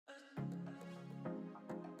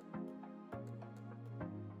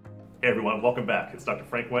Hey everyone, welcome back. It's Dr.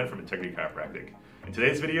 Frank Wen from Integrity Chiropractic. In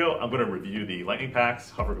today's video, I'm going to review the Lightning Packs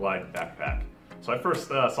HoverGlide backpack. So I first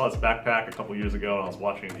saw this backpack a couple years ago and I was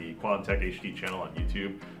watching the Quantum Tech HD channel on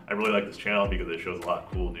YouTube. I really like this channel because it shows a lot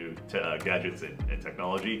of cool new gadgets and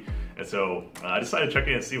technology. And so I decided to check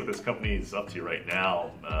in and see what this company is up to right now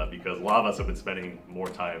because a lot of us have been spending more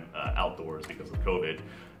time outdoors because of COVID.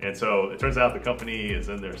 And so it turns out the company is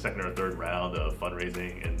in their second or third round of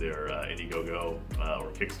fundraising in their IndieGoGo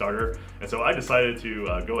or Kickstarter. And so I decided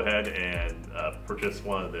to go ahead and purchase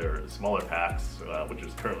one of their smaller packs, which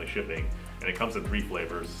is currently shipping. And it comes in 3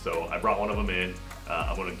 flavors. So I brought one of them in.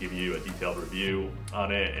 I'm going to give you a detailed review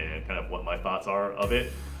on it and kind of what my thoughts are of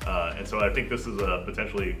it. And so I think this is a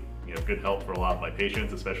potentially good help for a lot of my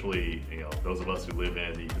patients, especially those of us who live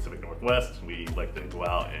in the Pacific Northwest. We like to go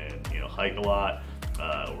out and hike a lot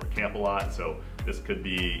or camp a lot. So this could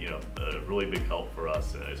be a really big help for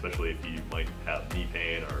us, especially if you might have knee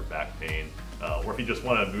pain or back pain, or if you just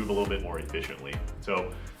want to move a little bit more efficiently.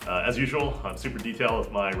 So as usual, I'm super detailed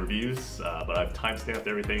with my reviews, but I've timestamped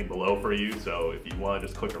everything below for you. So if you want to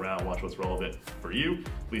just click around and watch what's relevant for you,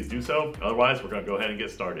 please do so. Otherwise, we're going to go ahead and get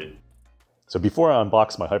started. So before I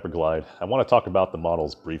unbox my HoverGlide, I want to talk about the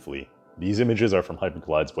models briefly. These images are from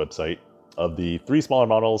HoverGlide's website. Of the 3 smaller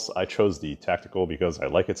models, I chose the Tactical because I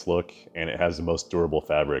like its look and it has the most durable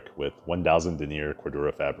fabric with 1000 denier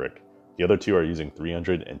Cordura fabric. The other 2 are using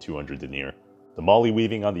 300 and 200 denier. The MOLLE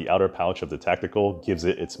weaving on the outer pouch of the Tactical gives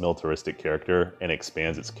it its militaristic character and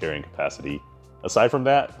expands its carrying capacity. Aside from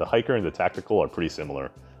that, the Hiker and the Tactical are pretty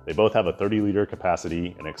similar. They both have a 30-liter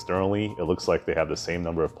capacity, and externally, it looks like they have the same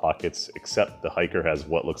number of pockets, except the Hiker has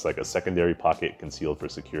what looks like a secondary pocket concealed for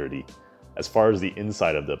security. As far as the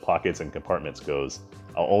inside of the pockets and compartments goes,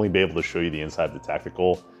 I'll only be able to show you the inside of the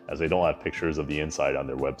Tactical, as they don't have pictures of the inside on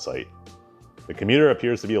their website. The Commuter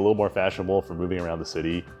appears to be a little more fashionable for moving around the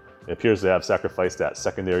city. It appears to have sacrificed that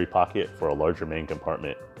secondary pocket for a larger main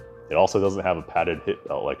compartment. It also doesn't have a padded hip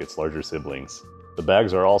belt like its larger siblings. The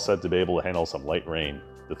bags are all said to be able to handle some light rain.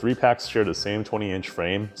 The 3 packs share the same 20-inch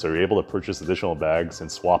frame, so you're able to purchase additional bags and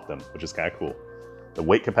swap them, which is kind of cool. The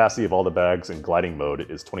weight capacity of all the bags in gliding mode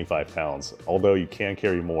is 25 pounds, although you can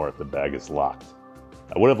carry more if the bag is locked.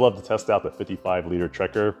 I would have loved to test out the 55-liter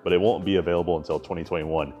Trekker, but it won't be available until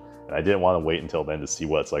 2021, and I didn't want to wait until then to see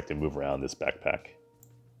what it's like to move around this backpack.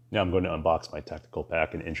 Now I'm going to unbox my Tactical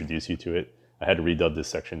pack and introduce you to it. I had to redub this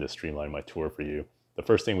section to streamline my tour for you. The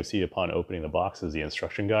first thing we see upon opening the box is the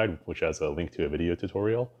instruction guide, which has a link to a video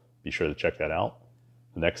tutorial. Be sure to check that out.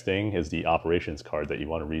 The next thing is the operations card that you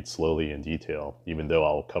want to read slowly in detail, even though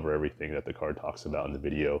I'll cover everything that the card talks about in the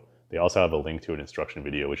video. They also have a link to an instruction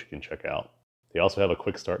video which you can check out. They also have a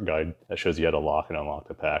quick start guide that shows you how to lock and unlock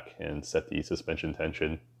the pack and set the suspension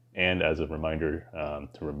tension, and as a reminder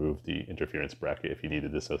to remove the interference bracket if you need to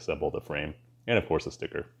disassemble the frame, and of course a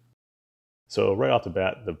sticker. So right off the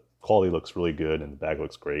bat, the quality looks really good and the bag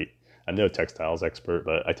looks great. I'm no textiles expert,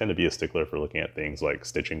 but I tend to be a stickler for looking at things like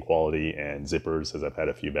stitching quality and zippers, as I've had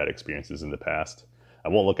a few bad experiences in the past. I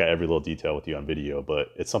won't look at every little detail with you on video, but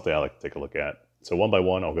it's something I like to take a look at. So one by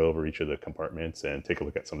one, I'll go over each of the compartments and take a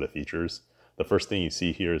look at some of the features. The first thing you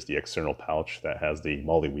see here is the external pouch that has the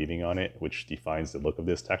MOLLE weaving on it, which defines the look of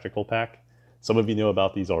this Tactical pack. Some of you know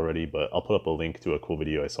about these already, but I'll put up a link to a cool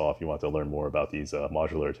video I saw if you want to learn more about these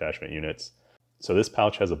modular attachment units. So this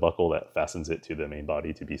pouch has a buckle that fastens it to the main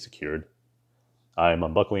body to be secured. I'm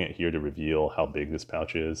unbuckling it here to reveal how big this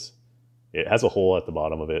pouch is. It has a hole at the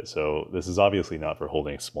bottom of it, so this is obviously not for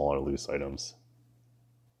holding small or loose items.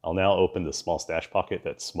 I'll now open the small stash pocket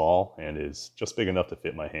that's small and is just big enough to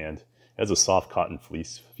fit my hand. It has a soft cotton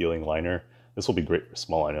fleece feeling liner. This will be great for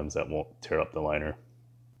small items that won't tear up the liner.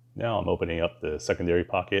 Now I'm opening up the secondary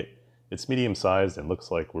pocket. It's medium-sized and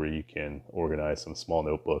looks like where you can organize some small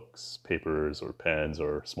notebooks, papers, or pens,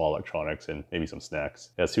 or small electronics, and maybe some snacks.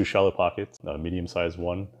 It has 2 shallow pockets, a medium-sized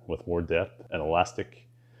one with more depth, an elastic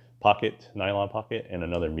pocket, nylon pocket, and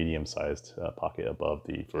another medium-sized pocket above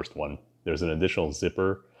the first one. There's an additional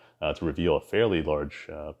zipper to reveal a fairly large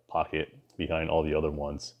pocket behind all the other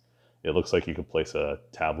ones. It looks like you could place a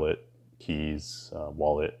tablet, keys,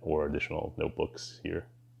 wallet, or additional notebooks here.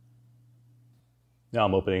 Now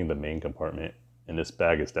I'm opening the main compartment, and this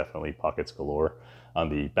bag is definitely pockets galore. On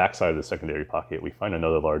the back side of the secondary pocket, we find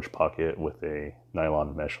another large pocket with a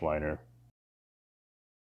nylon mesh liner.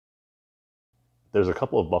 There's a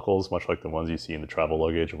couple of buckles, much like the ones you see in the travel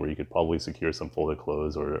luggage, where you could probably secure some folded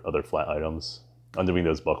clothes or other flat items. Undoing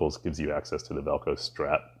those buckles gives you access to the Velcro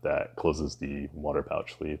strap that closes the water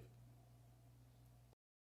pouch sleeve.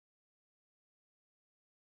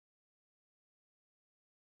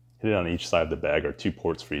 Hidden on each side of the bag are 2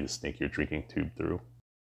 ports for you to snake your drinking tube through.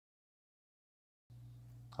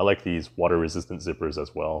 I like these water resistant zippers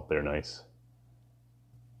as well, they're nice.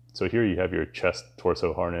 So here you have your chest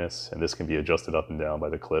torso harness, and this can be adjusted up and down by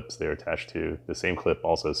the clips they're attached to. The same clip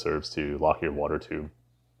also serves to lock your water tube.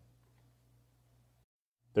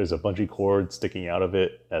 There's a bungee cord sticking out of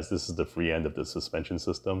it, as this is the free end of the suspension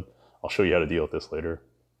system. I'll show you how to deal with this later.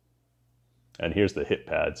 And here's the hip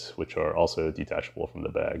pads, which are also detachable from the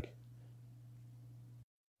bag.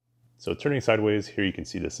 So turning sideways, here you can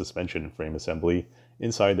see the suspension frame assembly.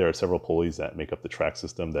 Inside there are several pulleys that make up the track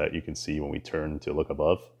system that you can see when we turn to look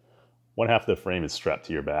above. One half of the frame is strapped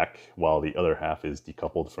to your back, while the other half is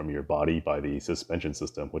decoupled from your body by the suspension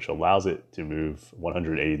system, which allows it to move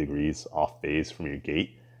 180 degrees off phase from your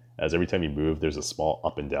gait, as every time you move there's a small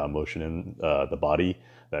up and down motion in the body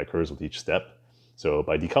that occurs with each step. So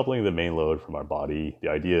by decoupling the main load from our body, the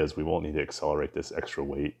idea is we won't need to accelerate this extra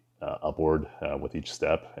weight upward with each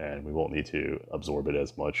step, and we won't need to absorb it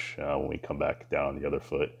as much when we come back down on the other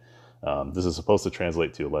foot. This is supposed to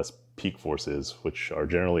translate to less peak forces, which are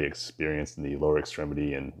generally experienced in the lower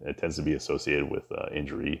extremity, and it tends to be associated with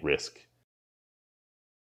injury risk.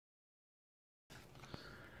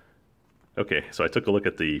 Okay, so I took a look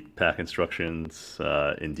at the pack instructions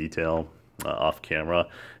in detail off camera,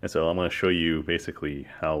 and so I'm going to show you basically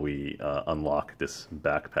how we unlock this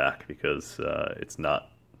backpack, because it's not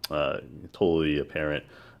totally apparent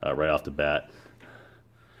right off the bat.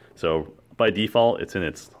 So by default it's in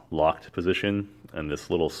its locked position, and this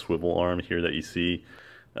little swivel arm here that you see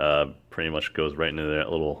pretty much goes right into that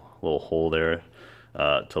little hole there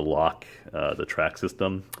to lock the track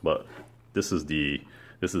system. But this is the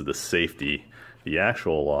safety. The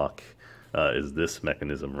actual lock is this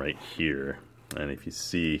mechanism right here, and if you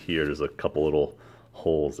see here, there's a couple little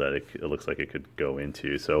holes that it looks like it could go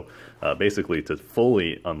into. So basically, to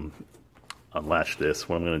fully unlatch this,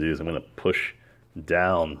 what I'm going to do is I'm going to push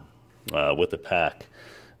down with the pack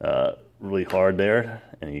really hard there,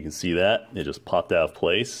 and you can see that it just popped out of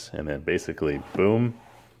place, and then basically boom,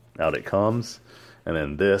 out it comes. And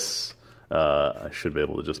then this I should be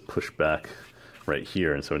able to just push back right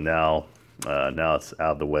here, and so now it's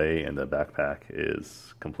out of the way and the backpack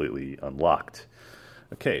is completely unlocked.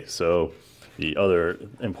 Okay, so the other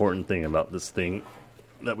important thing about this thing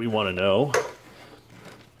that we want to know,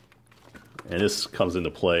 and this comes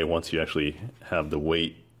into play once you actually have the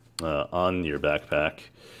weight on your backpack.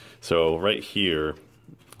 So right here,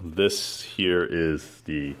 this here is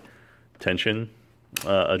the tension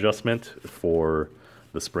adjustment for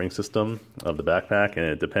the spring system of the backpack, and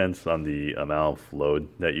it depends on the amount of load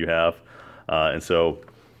that you have. And so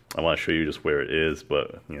I want to show you just where it is,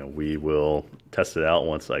 but we will test it out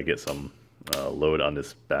once I get some load on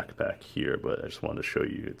this backpack here. But I just wanted to show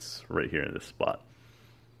you it's right here in this spot.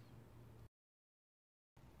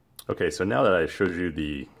 Okay, so now that I showed you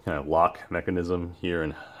the kind of lock mechanism here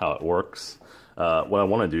and how it works, what I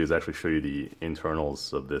want to do is actually show you the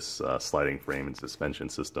internals of this sliding frame and suspension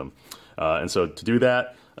system. And so to do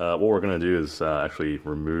that, what we're going to do is actually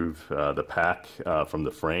remove the pack from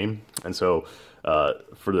the frame. And so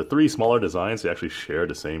for the three smaller designs, they actually share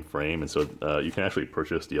the same frame, and so you can actually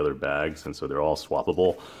purchase the other bags, and so they're all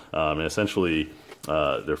swappable. And essentially,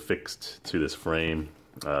 they're fixed to this frame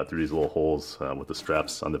through these little holes with the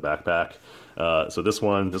straps on the backpack. So this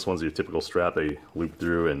one's your typical strap. They loop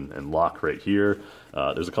through and lock right here.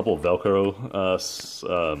 There's a couple of Velcro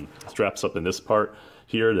straps up in this part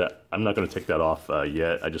here that I'm not going to take that off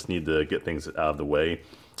yet. I just need to get things out of the way.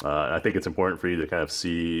 I think it's important for you to kind of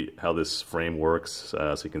see how this frame works,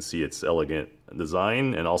 so you can see its elegant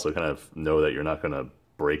design, and also kind of know that you're not going to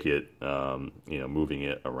break it, moving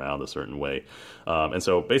it around a certain way. And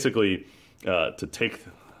so basically, to take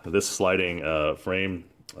this sliding frame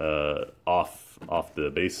off the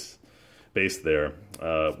base there,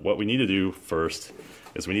 what we need to do first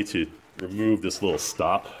is we need to remove this little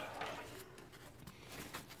stop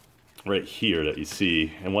right here that you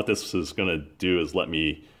see. And what this is going to do is let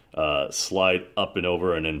me slide up and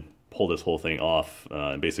over and then pull this whole thing off.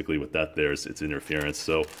 And basically with that there's its interference.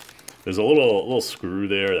 So there's a little screw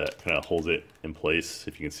there that kind of holds it in place,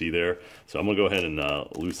 if you can see there. So I'm going to go ahead and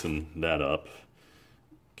loosen that up.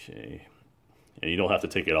 Okay. And you don't have to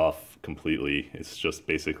take it off completely. It's just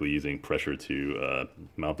basically using pressure to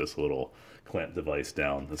mount this little clamp device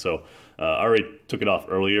down. And so I already took it off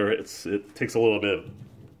earlier. It takes a little bit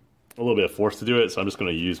of force to do it, so I'm just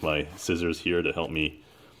going to use my scissors here to help me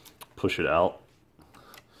push it out.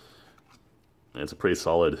 And it's a pretty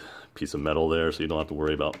solid piece of metal there, so you don't have to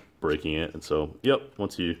worry about breaking it. And so, yep,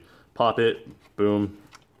 once you pop it, boom,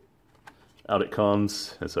 out it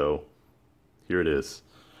comes. And so here it is.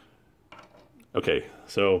 Okay,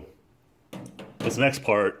 so this next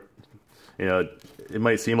part You know, it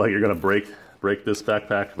might seem like you're going to break this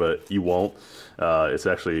backpack, but you won't. It's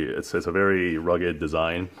actually, it's a very rugged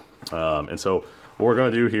design. And so what we're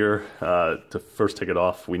going to do here, to first take it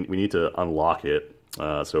off, we need to unlock it.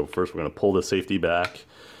 So first we're going to pull the safety back,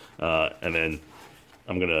 and then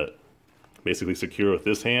I'm going to basically secure with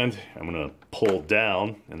this hand. I'm going to pull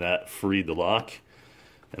down, and that freed the lock.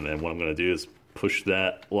 And then what I'm going to do is push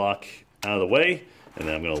that lock out of the way, and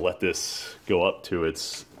then I'm going to let this go up to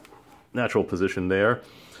its natural position there.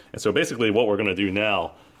 And so basically what we're going to do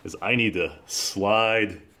now is I need to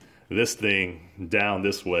slide this thing down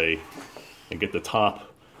this way and get the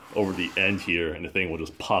top over the end here, and the thing will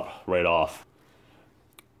just pop right off.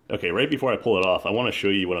 Okay, right before I pull it off, I want to show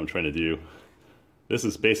you what I'm trying to do. This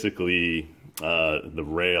is basically the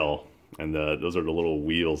rail, and those are the little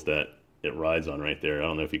wheels that it rides on right there. I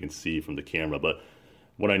don't know if you can see from the camera, but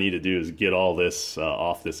what I need to do is get all this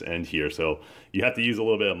off this end here. So you have to use a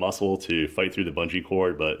little bit of muscle to fight through the bungee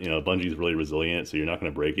cord, but you know, bungee is really resilient, so you're not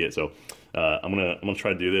going to break it. So I'm gonna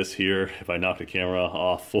try to do this here. If I knock the camera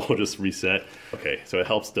off, we'll just reset. Okay, so it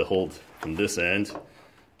helps to hold from this end,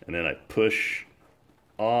 and then I push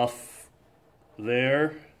off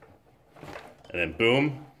there, and then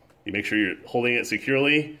boom, you make sure you're holding it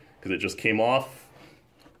securely because it just came off,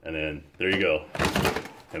 and then there you go.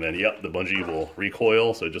 And then yep, the bungee will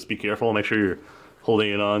recoil, so just be careful, make sure you're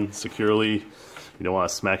holding it on securely. You don't want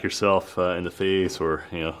to smack yourself in the face or,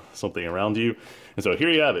 you know, something around you. And so here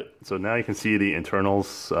you have it. So now you can see the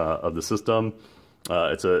internals of the system.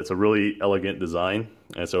 It's a really elegant design.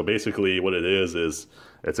 And so basically what it is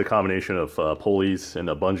it's a combination of pulleys and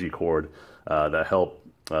a bungee cord that help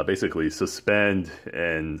basically suspend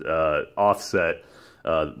and offset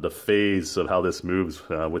the phase of how this moves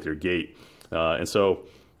with your gait. And so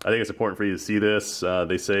I think it's important for you to see this.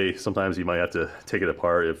 They say sometimes you might have to take it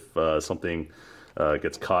apart if something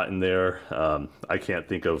gets caught in there. I can't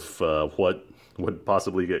think of what would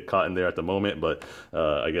possibly get caught in there at the moment, but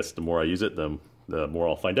I guess the more I use it, the more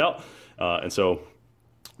I'll find out. And so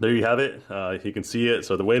there you have it. You can see it.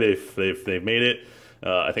 So the way they've made it,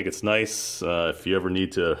 I think it's nice. If you ever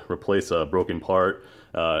need to replace a broken part,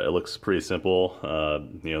 it looks pretty simple.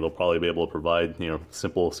 You know, they'll probably be able to provide, you know,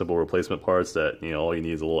 simple replacement parts that, you know, all you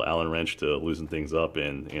need is a little Allen wrench to loosen things up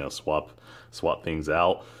and, you know, swap things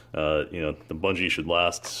out. You know, the bungee should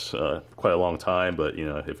last quite a long time, but, you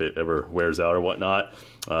know, if it ever wears out or whatnot,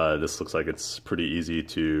 this looks like it's pretty easy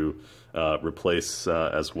to replace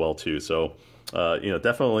as well too. So you know,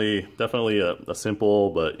 definitely a simple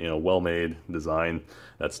but, you know, well-made design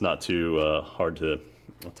that's not too hard to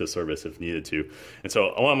service if needed to. And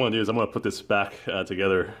so what I'm going to do is I'm going to put this back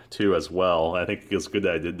together too as well. I think it's good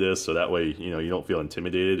that I did this, so that way, you know, you don't feel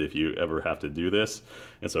intimidated if you ever have to do this.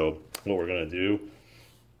 And so what we're going to do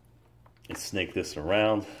is snake this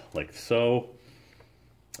around like so.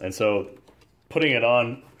 And so putting it back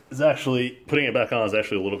on is actually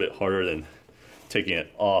a little bit harder than taking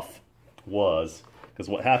it off was, because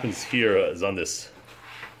what happens here is on this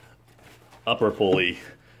upper pulley,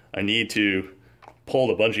 I need to pull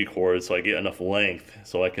the bungee cord so I get enough length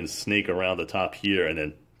so I can snake around the top here and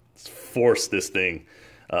then force this thing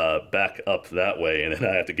back up that way, and then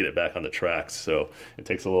I have to get it back on the tracks. So it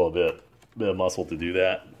takes a little bit of muscle to do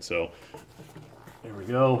that. So there we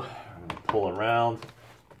go. I'm going to pull around,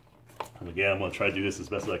 and again I'm going to try to do this as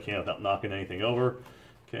best as I can without knocking anything over.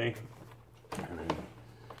 Okay, and then,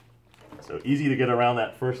 so easy to get around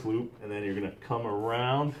that first loop, and then you're going to come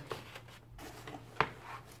around,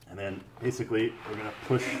 and then basically we're going to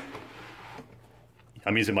push.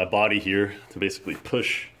 I'm using my body here to basically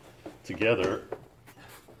push together.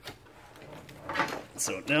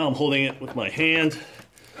 So now I'm holding it with my hand,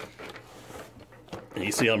 and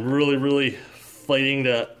you see I'm really fighting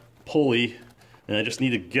that pulley, and I just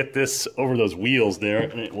need to get this over those wheels there,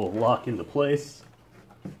 and it will lock into place.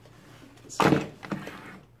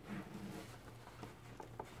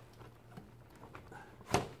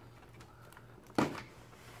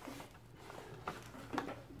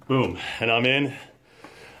 Boom, and I'm in.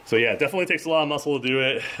 So yeah, it definitely takes a lot of muscle to do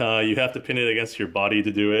it. You have to pin it against your body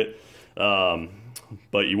to do it,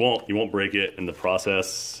 but you won't break it in the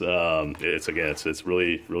process. It's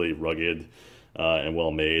really rugged and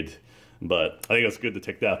well made. But I think it's good to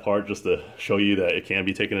take that apart just to show you that it can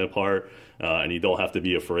be taken apart, and you don't have to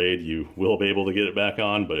be afraid. You will be able to get it back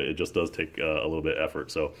on, but it just does take a little bit of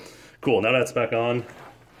effort. So cool. Now that's back on,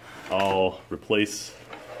 I'll replace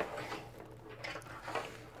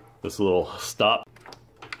this little stop.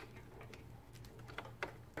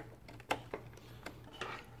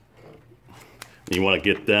 You want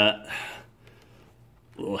to get that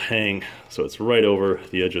little hang so it's right over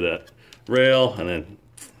the edge of that rail, and then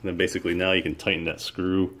And then basically now you can tighten that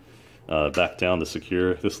screw back down to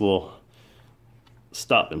secure this little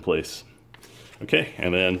stop in place. Okay,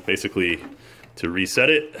 and then basically to reset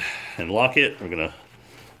it and lock it, we're gonna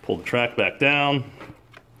pull the track back down.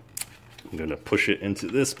 I'm gonna push it into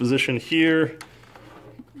this position here.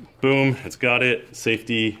 Boom, it's got it,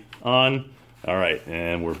 safety on. All right,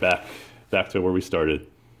 and we're back to where we started.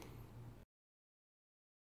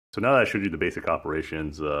 So now that I showed you the basic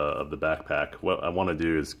operations of the backpack, what I want to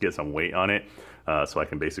do is get some weight on it so I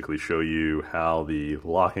can basically show you how the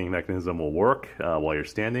locking mechanism will work while you're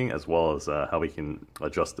standing, as well as how we can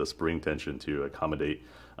adjust the spring tension to accommodate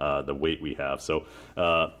the weight we have. So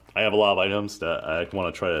I have a lot of items that I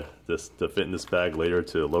want to try to fit in this bag later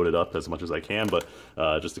to load it up as much as I can, but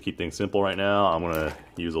just to keep things simple right now, I'm going to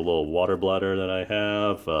use a little water bladder that I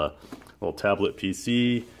have, a little tablet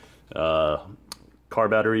PC, car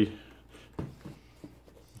battery,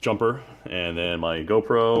 jumper, and then my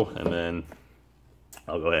GoPro, and then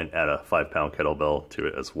I'll go ahead and add a 5-pound kettlebell to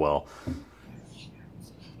it as well.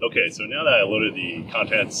 Okay, so now that I loaded the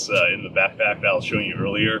contents in the backpack that I was showing you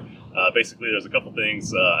earlier, basically there's a couple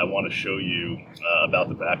things I want to show you about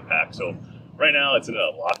the backpack. So right now it's in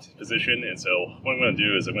a locked position, and so what I'm going to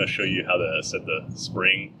do is I'm going to show you how to set the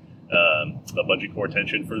spring, the bungee cord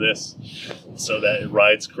tension for this, so that it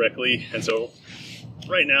rides correctly. And so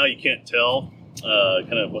right now you can't tell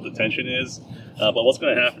kind of what the tension is, but what's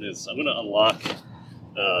going to happen is I'm going to unlock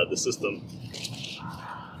the system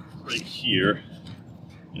right here,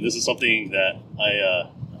 and this is something that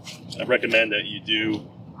I recommend that you do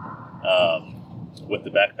with the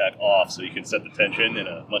backpack off, so you can set the tension in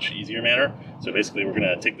a much easier manner. So basically we're going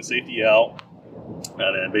to take the safety out,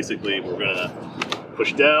 and then basically we're going to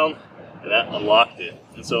push down, and that unlocked it.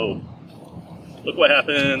 And so look what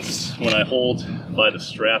happens when I hold by the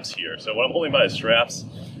straps here. So when I'm holding by the straps,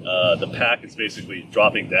 the pack is basically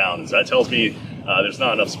dropping down. So that tells me there's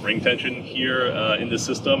not enough spring tension here in this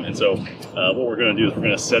system. And so what we're going to do is we're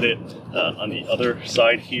going to set it on the other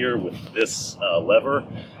side here with this lever.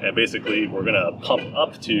 And basically we're going to pump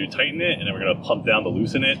up to tighten it, and then we're going to pump down to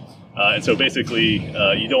loosen it. And so basically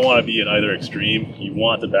you don't want to be in either extreme. You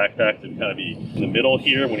want the backpack to kind of be in the middle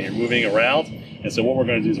here when you're moving around. And so what we're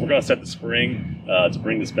going to do is we're going to set the spring to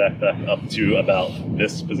bring this backpack up to about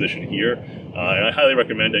this position here. And I highly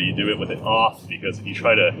recommend that you do it with it off, because if you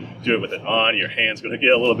try to do it with it on, your hand's going to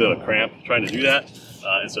get a little bit of a cramp trying to do that.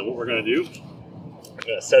 And so what we're going to do, we're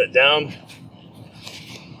going to set it down,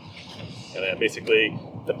 and then basically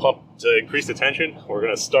the pump to increase the tension, we're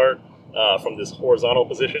going to start from this horizontal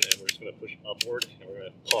position, and we're just going to push upward, and we're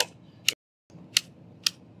going to pump.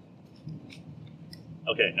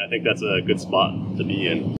 Okay, I think that's a good spot to be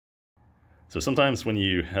in. So sometimes when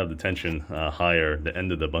you have the tension higher, the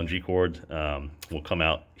end of the bungee cord will come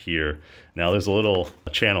out here. Now there's a little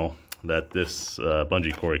channel that this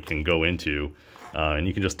bungee cord can go into, and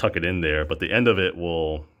you can just tuck it in there, but the end of it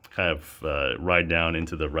will kind of ride down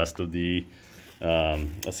into the rest of the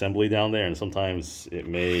assembly down there, and sometimes it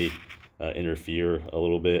may interfere a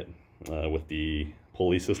little bit with the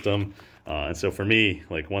pulley system. And so for me,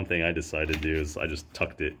 like, one thing I decided to do is I just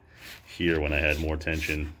tucked it here when I had more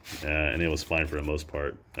tension, and it was fine for the most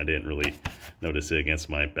part. I didn't really notice it against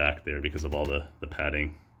my back there because of all the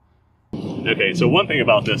padding. Okay, so one thing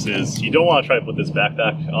about this is you don't want to try to put this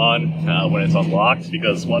backpack on when it's unlocked,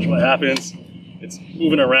 because watch what happens. It's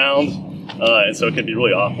moving around, and so it can be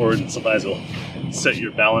really awkward, and sometimes it'll set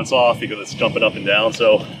your balance off because it's jumping up and down.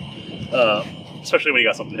 So especially when you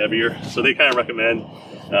got something heavier. So they kind of recommend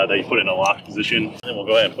that you put it in a locked position, and we'll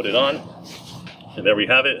go ahead and put it on. And there we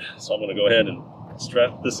have it. So I'm going to go ahead and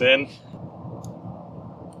strap this in.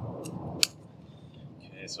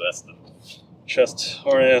 Okay, so that's the chest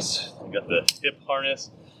harness. We got the hip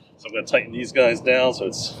harness. So I'm going to tighten these guys down so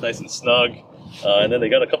it's nice and snug. And then they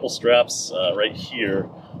got a couple straps right here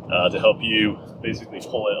to help you basically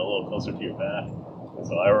pull it a little closer to your back. And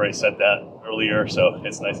so I already said that earlier, so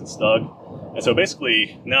it's nice and snug. And so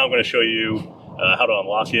basically now I'm going to show you how to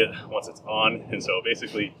unlock it once it's on. And so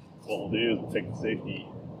basically what we'll do is we'll take the safety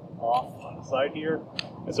off on the side here.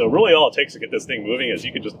 And so really all it takes to get this thing moving is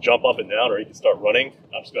you can just jump up and down, or you can start running.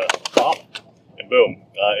 I'm just going to pop, and boom,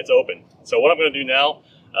 it's open. So what I'm going to do now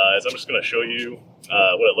is I'm just going to show you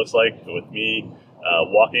what it looks like with me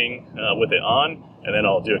walking with it on, and then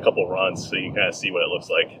I'll do a couple runs so you can kind of see what it looks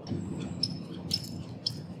like.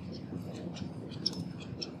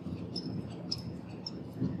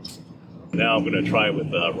 Now I'm going to try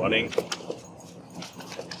with running.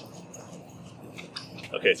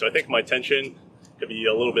 Okay, so I think my tension could be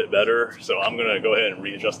a little bit better, so I'm going to go ahead and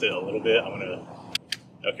readjust it a little bit. I'm going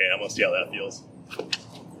to see how that feels.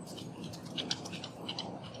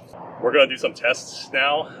 We're going to do some tests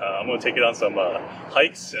now. I'm going to take it on some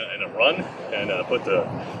hikes and a run and put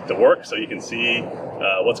to work so you can see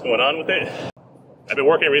what's going on with it. I've been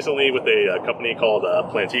working recently with a company called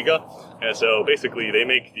Plantiga, and so basically they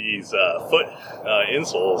make these foot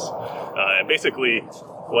insoles, and basically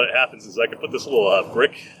what happens is I can put this little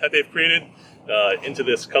brick that they've created into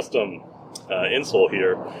this custom insole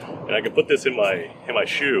here, and I can put this in my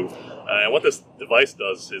shoe. And what this device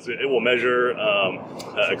does is it will measure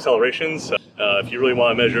accelerations. If you really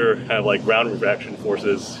want to measure kind of like ground reaction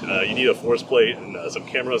forces, you need a force plate and some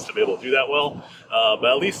cameras to be able to do that well. But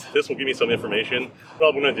at least this will give me some information.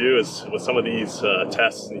 What I'm going to do is with some of these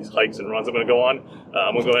tests and these hikes and runs I'm going to go on,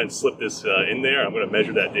 I'm going to go ahead and slip this in there. I'm going to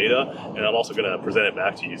measure that data, and I'm also going to present it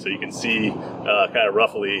back to you so you can see kind of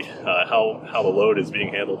roughly how the load is being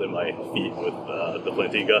handled in my feet with the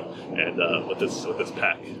Plantiga and with this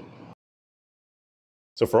pack.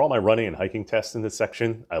 So for all my running and hiking tests in this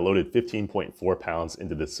section, I loaded 15.4 pounds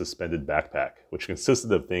into this suspended backpack, which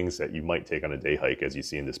consisted of things that you might take on a day hike, as you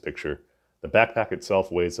see in this picture. The backpack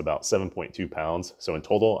itself weighs about 7.2 pounds, so in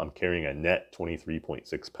total I'm carrying a net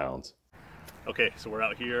 23.6 pounds. Okay, so we're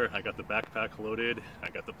out here. I got the backpack loaded,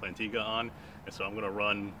 I got the Plantiga on, and so I'm going to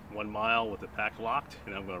run 1 mile with the pack locked,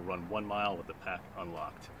 and I'm going to run 1 mile with the pack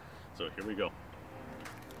unlocked. So here we go.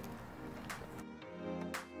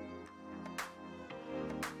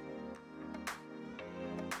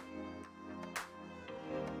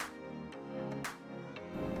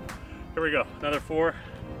 Here we go, another 4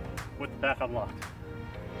 with the pack unlocked.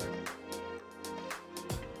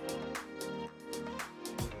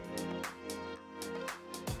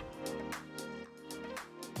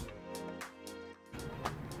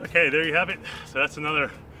 Okay, there you have it. So that's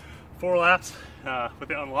another 4 laps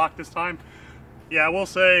with it unlocked this time. Yeah, I will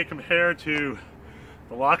say compared to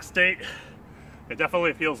the lock state, it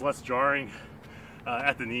definitely feels less jarring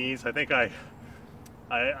at the knees. I think I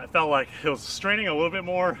felt like it was straining a little bit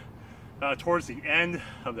more towards the end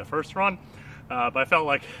of the first run, but I felt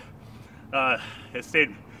like it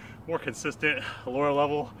stayed more consistent, a lower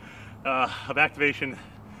level of activation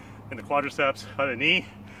in the quadriceps by the knee.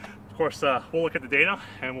 Of course, we'll look at the data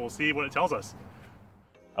and we'll see what it tells us.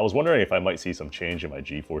 I was wondering if I might see some change in my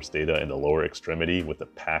G-force data in the lower extremity with the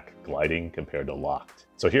pack gliding compared to locked.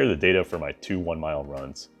 So here are the data for my 2 1-mile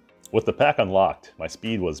runs. With the pack unlocked, my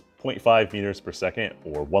speed was 0.5 meters per second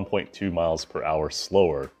or 1.2 miles per hour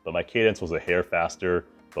slower, but my cadence was a hair faster,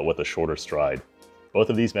 but with a shorter stride. Both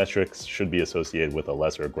of these metrics should be associated with a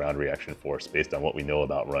lesser ground reaction force based on what we know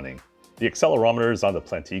about running. The accelerometers on the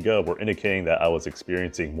Plantiga were indicating that I was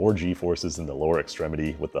experiencing more G-forces in the lower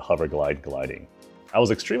extremity with the HoverGlide gliding. I was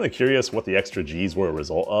extremely curious what the extra G's were a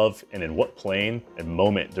result of, and in what plane and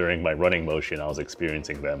moment during my running motion I was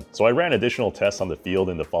experiencing them. So I ran additional tests on the field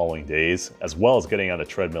in the following days, as well as getting on a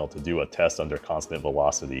treadmill to do a test under constant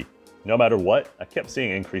velocity. No matter what, I kept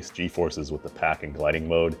seeing increased G-forces with the pack and gliding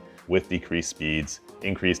mode, with decreased speeds,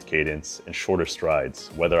 increased cadence, and shorter strides,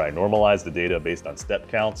 whether I normalized the data based on step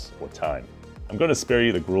counts or time. I'm going to spare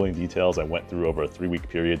you the grueling details I went through over a 3-week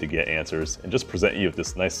period to get answers, and just present you with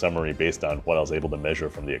this nice summary based on what I was able to measure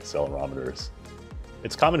from the accelerometers.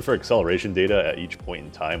 It's common for acceleration data at each point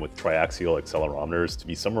in time with triaxial accelerometers to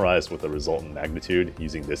be summarized with a resultant magnitude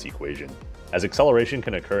using this equation. As acceleration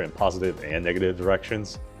can occur in positive and negative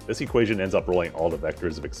directions, this equation ends up rolling all the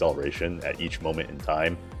vectors of acceleration at each moment in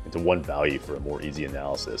time into one value for a more easy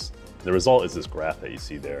analysis. The result is this graph that you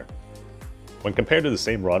see there. When compared to the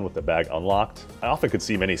same run with the bag unlocked, I often could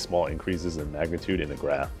see many small increases in magnitude in the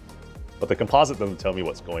graph, but the composite doesn't tell me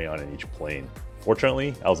what's going on in each plane.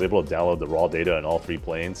 Fortunately, I was able to download the raw data in all 3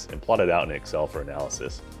 planes and plot it out in Excel for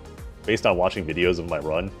analysis. Based on watching videos of my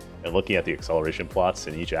run and looking at the acceleration plots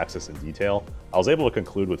in each axis in detail, I was able to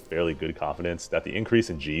conclude with fairly good confidence that the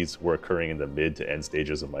increase in G's were occurring in the mid to end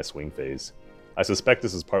stages of my swing phase. I suspect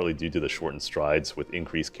this is partly due to the shortened strides with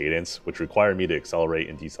increased cadence, which require me to accelerate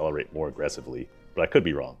and decelerate more aggressively, but I could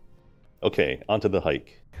be wrong. Okay, onto the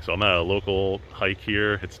hike. So I'm at a local hike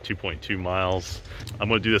here. It's 2.2 miles. I'm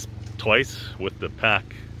going to do this twice with the pack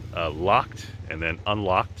locked and then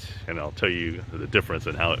unlocked, and I'll tell you the difference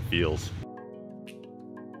and how it feels.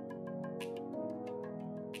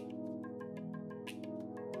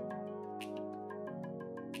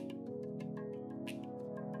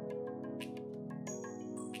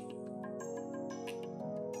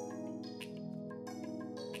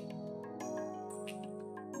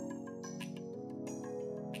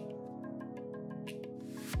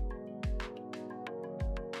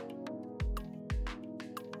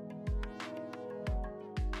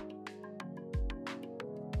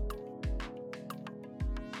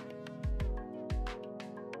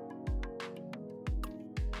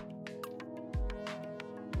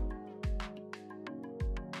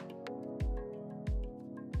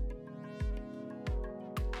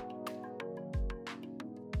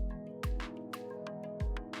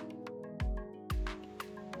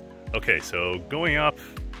 Okay, so going up,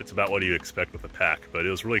 it's about what you expect with a pack, but it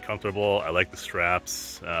was really comfortable. I like the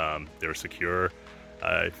straps, they were secure.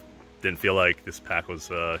 I didn't feel like this pack was,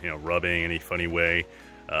 rubbing any funny way,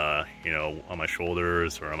 on my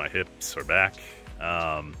shoulders or on my hips or back.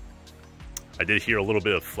 I did hear a little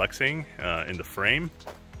bit of flexing in the frame,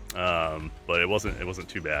 but it wasn't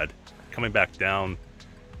too bad. Coming back down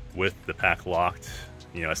with the pack locked,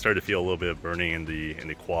 I started to feel a little bit of burning in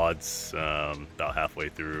the quads about halfway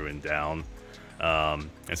through and down.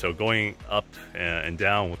 And so going up and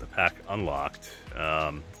down with the pack unlocked,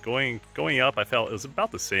 going up, I felt it was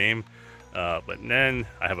about the same, but then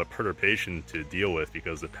I have a perturbation to deal with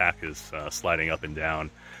because the pack is sliding up and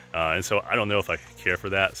down. And so I don't know if I care for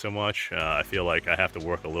that so much. I feel like I have to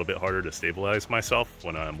work a little bit harder to stabilize myself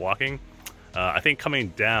when I'm walking. I think coming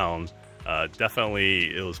down,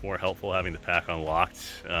 definitely it was more helpful having the pack unlocked.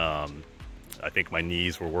 I think my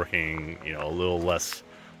knees were working, a little less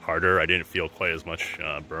harder. I didn't feel quite as much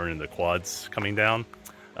burn in the quads coming down.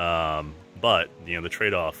 But, the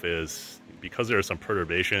trade-off is because there are some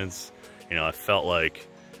perturbations, I felt like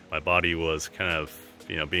my body was kind of,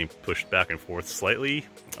 being pushed back and forth slightly.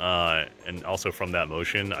 And also from that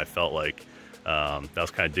motion, I felt like that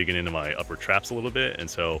was kind of digging into my upper traps a little bit. And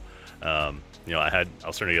so, I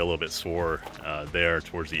was starting to get a little bit sore there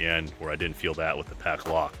towards the end where I didn't feel that with the pack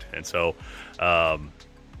locked. And so,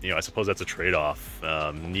 I suppose that's a trade-off.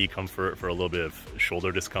 Knee comfort for a little bit of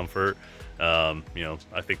shoulder discomfort. I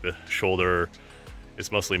think the shoulder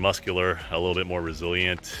is mostly muscular, a little bit more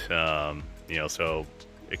resilient. So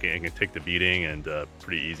it can take the beating and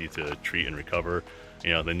pretty easy to treat and recover.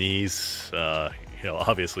 The knees,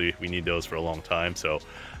 obviously we need those for a long time. So,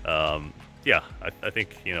 yeah, I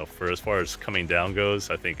think, for as far as coming down goes,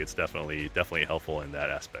 I think it's definitely helpful in that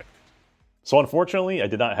aspect. So unfortunately, I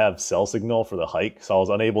did not have cell signal for the hike, so I was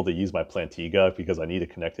unable to use my Plantiga because I need to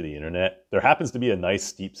connect to the internet. There happens to be a nice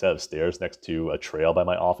steep set of stairs next to a trail by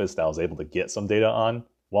my office that I was able to get some data on.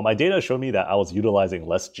 While my data showed me that I was utilizing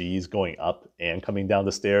less G's going up and coming down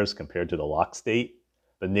the stairs compared to the lock state,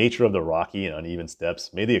 the nature of the rocky and uneven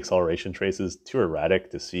steps made the acceleration traces too erratic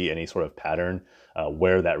to see any sort of pattern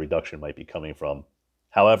where that reduction might be coming from.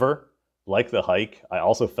 However, like the hike, I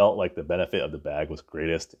also felt like the benefit of the bag was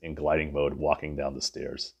greatest in gliding mode walking down the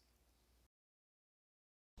stairs.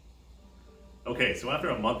 Okay, so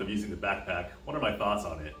after a month of using the backpack, what are my thoughts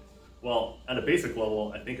on it? Well, at a basic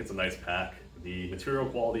level, I think it's a nice pack. The material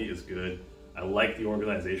quality is good. I like the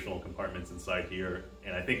organizational compartments inside here,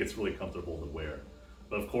 and I think it's really comfortable to wear.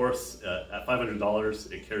 But of course, at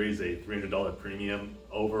 $500, it carries a $300 premium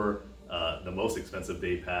over the most expensive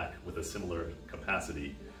day pack with a similar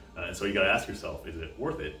capacity. And so you gotta ask yourself, is it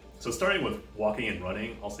worth it? So starting with walking and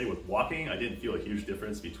running, I'll say with walking, I didn't feel a huge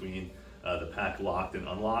difference between the pack locked and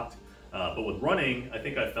unlocked. But with running, I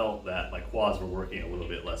think I felt that my quads were working a little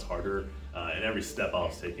bit less harder, and every step I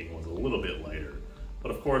was taking was a little bit lighter.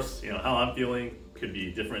 But of course, how I'm feeling could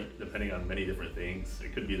be different depending on many different things.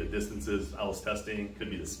 It could be the distances I was testing, could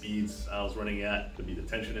be the speeds I was running at, could be the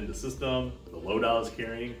tension in the system, the load I was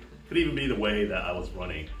carrying, could even be the way that I was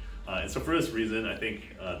running. And so for this reason, I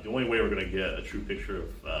think the only way we're going to get a true picture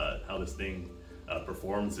of how this thing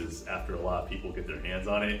performs is after a lot of people get their hands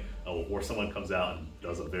on it, or someone comes out and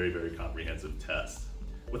does a very, very comprehensive test.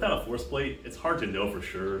 Without a force plate, it's hard to know for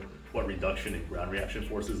sure what reduction in ground reaction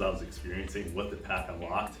forces I was experiencing with the pack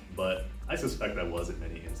unlocked, but I suspect I was in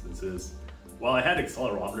many instances. While I had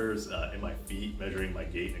accelerometers in my feet measuring my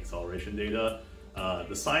gait and acceleration data,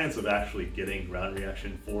 the science of actually getting ground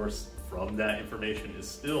reaction force from that information is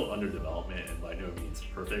still under development and by no means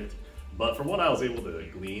perfect. But from what I was able to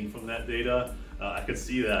glean from that data, I could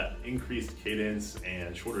see that increased cadence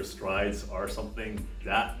and shorter strides are something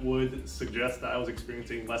that would suggest that I was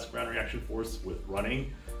experiencing less ground reaction force with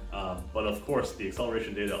running. But of course, the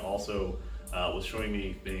acceleration data also was showing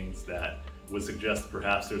me things that would suggest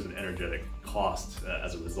perhaps there's an energetic cost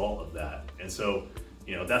as a result of that. And so,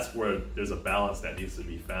 that's where there's a balance that needs to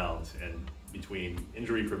be found and between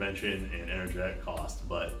injury prevention and energetic cost,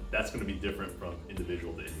 but that's going to be different from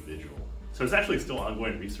individual to individual. So there's actually still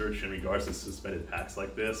ongoing research in regards to suspended packs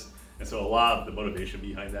like this, and so a lot of the motivation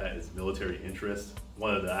behind that is military interest.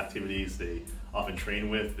 One of the activities they often train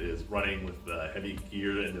with is running with heavy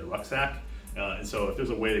gear in their rucksack, and so if there's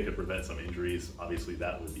a way they could prevent some injuries, obviously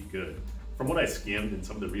that would be good. From what I skimmed in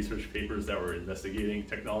some of the research papers that were investigating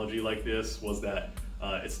technology like this was that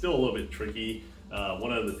it's still a little bit tricky.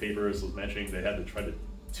 One of the papers was mentioning they had to try to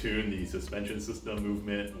tune the suspension system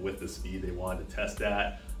movement with the speed they wanted to test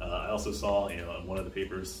at. I also saw, in one of the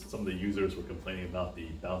papers, some of the users were complaining about the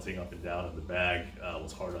bouncing up and down of the bag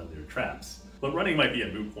was hard on their traps. But running might be a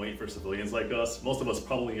moot point for civilians like us. Most of us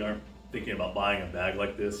probably aren't thinking about buying a bag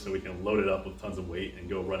like this so we can load it up with tons of weight and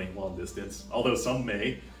go running long distance, although some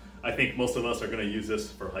may. I think most of us are going to use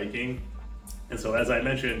this for hiking. And so, as I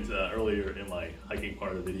mentioned earlier in my hiking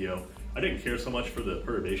part of the video, I didn't care so much for the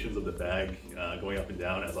perturbations of the bag going up and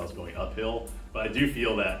down as I was going uphill, but I do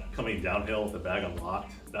feel that coming downhill with the bag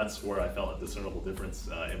unlocked, that's where I felt a discernible difference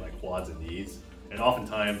in my quads and knees. And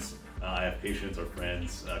oftentimes I have patients or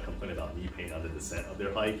friends complain about knee pain on the descent of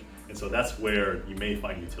their hike, and so that's where you may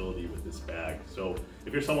find utility with this bag. So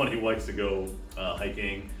if you're someone who likes to go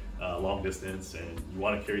hiking long distance and you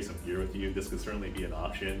want to carry some gear with you, this could certainly be an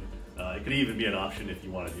option. It could even be an option if you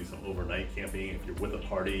want to do some overnight camping, if you're with a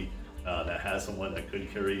party that has someone that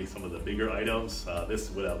could carry some of the bigger items. This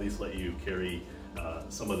would at least let you carry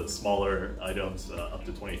some of the smaller items up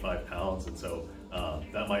to 25 pounds, and so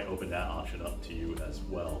that might open that option up to you as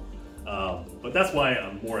well. But that's why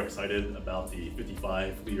I'm more excited about the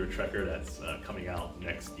 55-liter Trekker that's coming out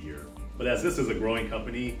next year. But as this is a growing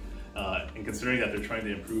company, and considering that they're trying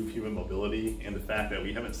to improve human mobility and the fact that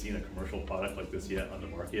we haven't seen a commercial product like this yet on the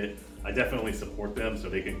market, I definitely support them so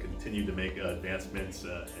they can continue to make advancements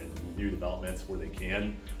and new developments where they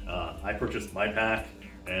can. I purchased my pack,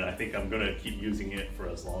 and I think I'm going to keep using it for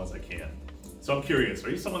as long as I can. So I'm curious, are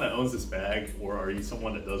you someone that owns this bag, or are you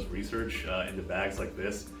someone that does research into bags like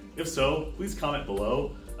this? If so, please comment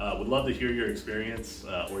below. Would love to hear your experience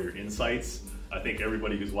or your insights. I think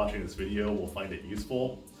everybody who's watching this video will find it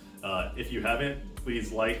useful. If you haven't,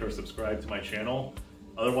 please like or subscribe to my channel.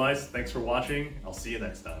 Otherwise, thanks for watching. I'll see you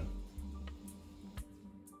next time.